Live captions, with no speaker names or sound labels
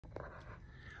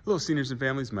Hello, seniors and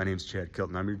families. My name is Chad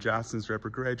Kilton. I'm your Johnson's Rep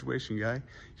graduation guy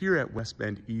here at West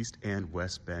Bend East and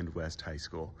West Bend West High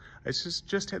School. I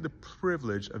just had the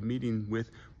privilege of meeting with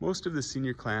most of the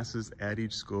senior classes at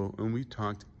each school, and we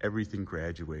talked everything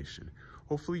graduation.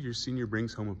 Hopefully your senior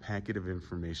brings home a packet of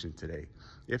information today.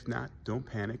 If not, don't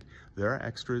panic. There are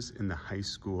extras in the high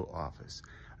school office.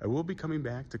 I will be coming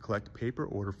back to collect paper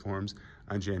order forms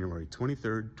on January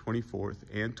 23rd, 24th,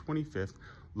 and 25th,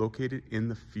 located in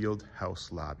the field house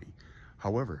lobby.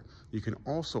 However, you can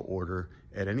also order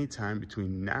at any time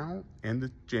between now and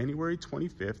the January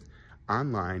 25th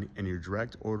online, and your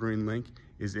direct ordering link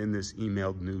is in this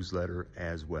emailed newsletter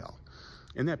as well.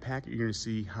 In that packet, you're going to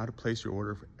see how to place your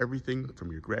order for everything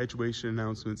from your graduation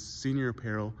announcements, senior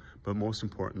apparel, but most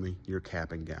importantly, your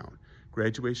cap and gown.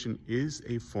 Graduation is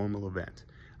a formal event.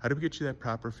 How do we get you that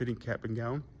proper fitting cap and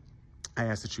gown? I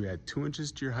ask that you add 2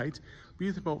 inches to your height, be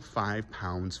with about 5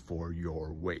 pounds for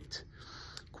your weight.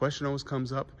 Question always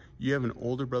comes up, you have an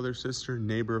older brother, sister,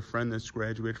 neighbor, or friend that's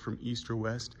graduated from East or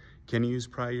West. Can you use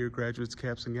prior year graduates'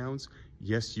 caps and gowns?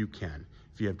 Yes, you can.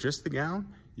 If you have just the gown,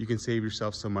 you can save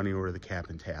yourself some money over the cap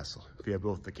and tassel. If you have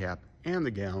both the cap and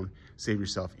the gown, save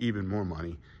yourself even more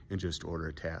money and just order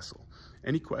a tassel.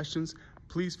 Any questions?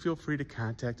 Please feel free to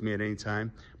contact me at any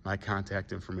time. My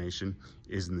contact information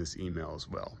is in this email as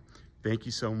well. Thank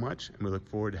you so much, and we look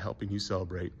forward to helping you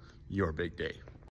celebrate your big day.